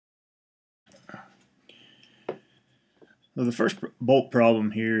So the first bolt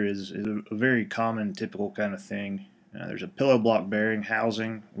problem here is a very common, typical kind of thing. There's a pillow block bearing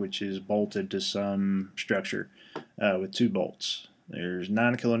housing which is bolted to some structure with two bolts. There's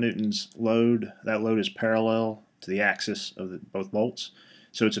 9 kilonewtons load. That load is parallel to the axis of both bolts,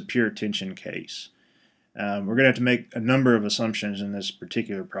 so it's a pure tension case. We're going to have to make a number of assumptions in this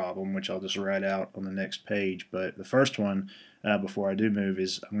particular problem, which I'll just write out on the next page. But the first one, before I do move,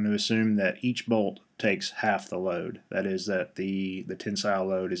 is I'm going to assume that each bolt takes half the load. That is, that the tensile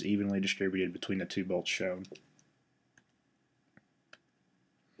load is evenly distributed between the two bolts shown.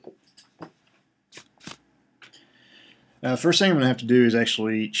 First thing I'm going to have to do is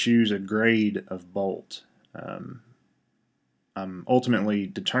actually choose a grade of bolt. I'm ultimately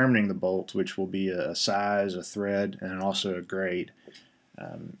determining the bolt, which will be a size, a thread, and also a grade.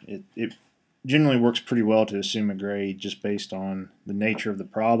 It generally works pretty well to assume a grade just based on the nature of the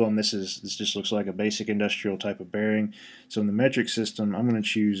problem. This just looks like a basic industrial type of bearing. So in the metric system, I'm going to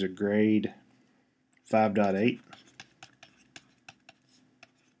choose a grade 5.8,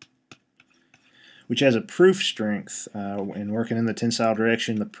 which has a proof strength. In working in the tensile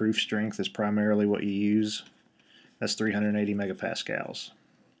direction, the proof strength is primarily what you use. That's 380 megapascals.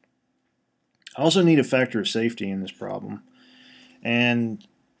 I also need a factor of safety in this problem, and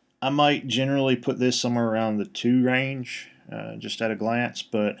I might generally put this somewhere around the 2 range, just at a glance,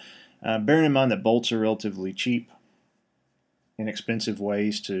 but bearing in mind that bolts are relatively cheap, inexpensive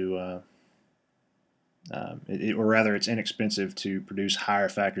ways to, or rather it's inexpensive to produce higher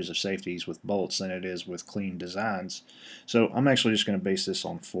factors of safeties with bolts than it is with clean designs. So I'm actually just going to base this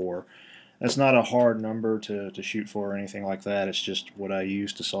on 4. That's not a hard number to shoot for or anything like that. It's just what I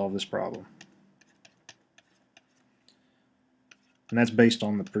use to solve this problem. And that's based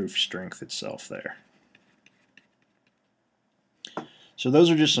on the proof strength itself there. So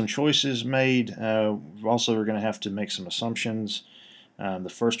those are just some choices made. Also, we're going to have to make some assumptions. The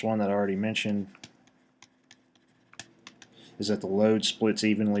first one that I already mentioned is that the load splits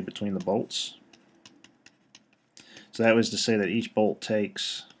evenly between the bolts. So that was to say that each bolt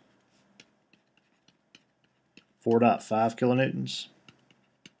takes 4.5 kilonewtons.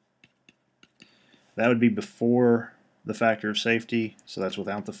 That would be before the factor of safety, so that's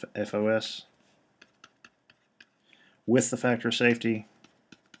without the FOS. With the factor of safety,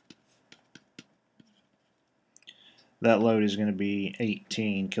 that load is going to be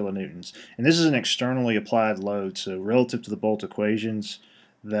 18 kilonewtons. And this is an externally applied load, so relative to the bolt equations,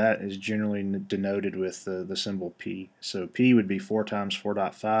 that is generally denoted with the symbol P. So P would be 4 times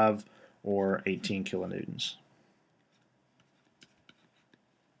 4.5, or 18 kilonewtons.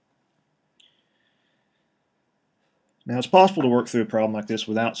 Now it's possible to work through a problem like this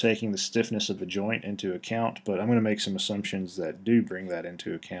without taking the stiffness of the joint into account, but I'm going to make some assumptions that do bring that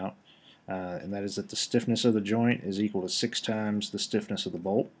into account. And that is that the stiffness of the joint is equal to 6 times the stiffness of the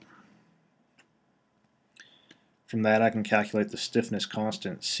bolt. From that I can calculate the stiffness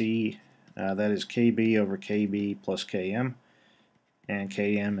constant C, that is KB over KB plus KM, and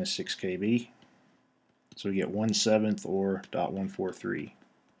KM is 6 KB. So we get 1/7 or 0.143.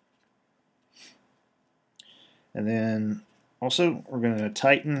 And then also we're going to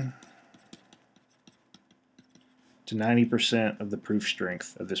tighten to 90% of the proof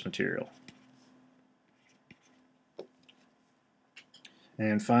strength of this material.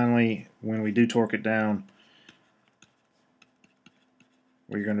 And finally, when we do torque it down,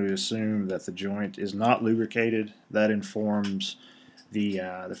 we're going to assume that the joint is not lubricated. That informs the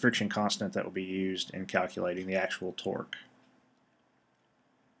friction constant that will be used in calculating the actual torque.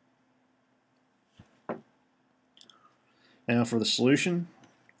 Now for the solution,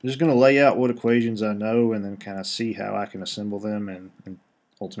 I'm just going to lay out what equations I know and then kind of see how I can assemble them and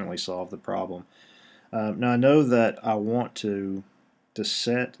ultimately solve the problem. Now I know that I want to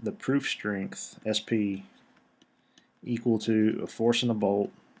set the proof strength, SP, equal to a force in a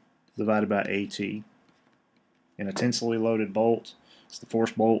bolt divided by AT. In a tensily loaded bolt, it's the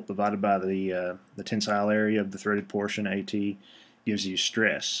force bolt divided by the tensile area of the threaded portion, AT, gives you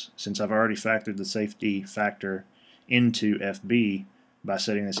stress. Since I've already factored the safety factor into FB, by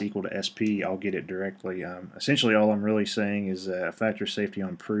setting this equal to SP, I'll get it directly. Essentially, all I'm really saying is that a factor of safety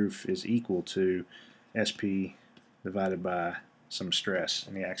on proof is equal to SP divided by some stress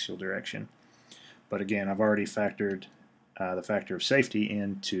in the axial direction. But again, I've already factored the factor of safety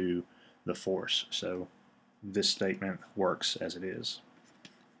into the force, so this statement works as it is.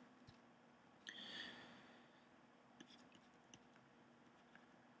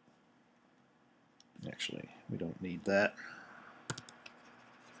 Actually, we don't need that.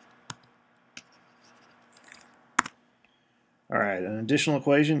 Alright, an additional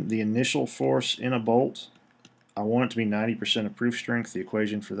equation, the initial force in a bolt I want it to be 90% of proof strength. The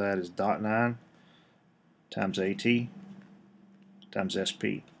equation for that is .9 times AT times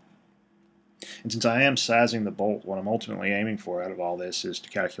SP. And since I am sizing the bolt, what I'm ultimately aiming for out of all this is to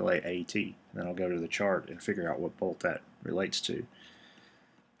calculate AT. And then I'll go to the chart and figure out what bolt that relates to.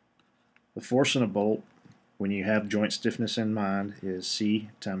 The force in a bolt, when you have joint stiffness in mind, is C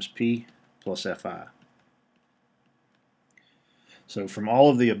times P plus Fi. So from all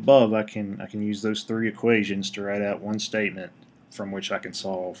of the above, I can use those three equations to write out one statement from which I can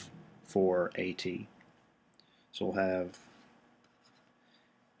solve for AT. So we'll have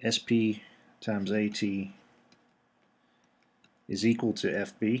SP times AT is equal to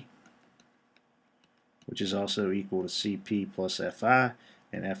FB, which is also equal to CP plus FI,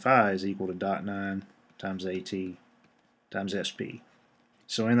 and FI is equal to .9 times AT times SP.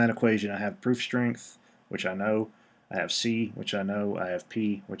 So in that equation I have proof strength, which I know, I have C, which I know, I have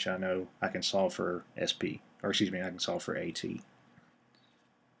P, which I know. I can solve for SP, or excuse me, I can solve for AT.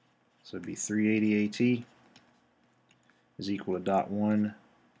 So it'd be 380 AT is equal to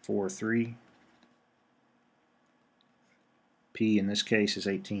 .143. P in this case is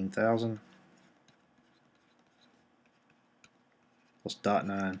 18,000 plus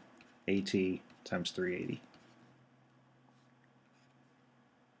 .9 AT times 380.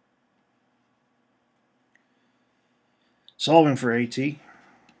 Solving for AT, we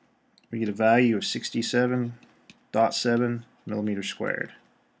get a value of 67.7 millimeters squared.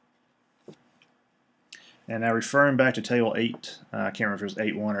 And now referring back to table 8, I can't remember if it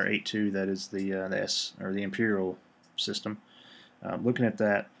was 8.1 or 8.2, that is the S, or the imperial system. Looking at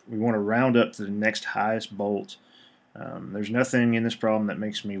that, we want to round up to the next highest bolt. There's nothing in this problem that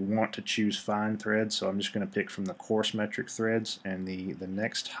makes me want to choose fine threads, so I'm just going to pick from the coarse metric threads, and the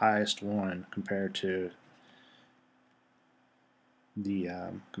next highest one compared to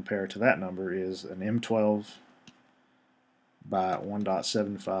that number is an M12 by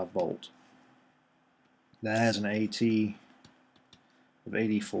 1.75 bolt. That has an AT of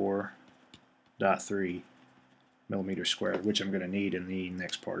 84.3 millimeters squared, which I'm going to need in the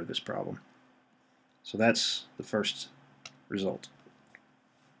next part of this problem. So that's the first result.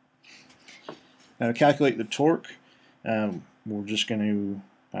 Now to calculate the torque, we're just going to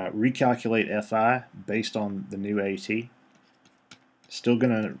recalculate Fi based on the new AT. Still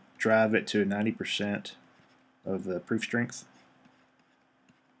going to drive it to 90% of the proof strength.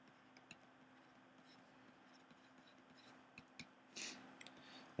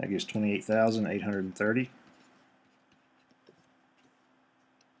 That gives 28,830.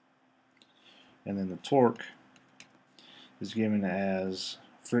 And then the torque is given as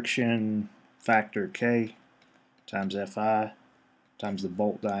friction factor K times Fi times the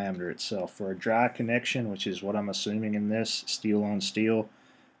bolt diameter itself. For a dry connection, which is what I'm assuming in this, steel on steel,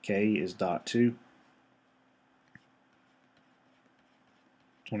 K is .2.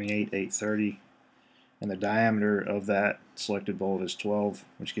 28,830. And the diameter of that selected bolt is 12,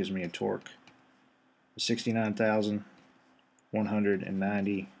 which gives me a torque of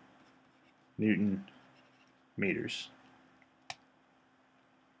 69,190 Newton meters.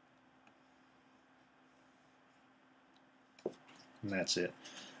 And that's it.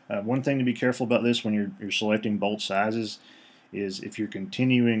 One thing to be careful about this when you're selecting bolt sizes is if you're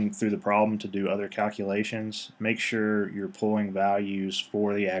continuing through the problem to do other calculations, make sure you're pulling values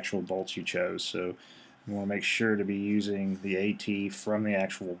for the actual bolts you chose. So you want to make sure to be using the AT from the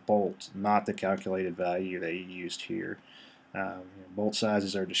actual bolt, not the calculated value that you used here. Bolt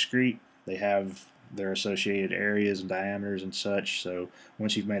sizes are discrete. They have their associated areas and diameters and such, so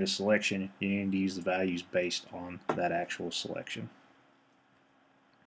once you've made a selection, you need to use the values based on that actual selection.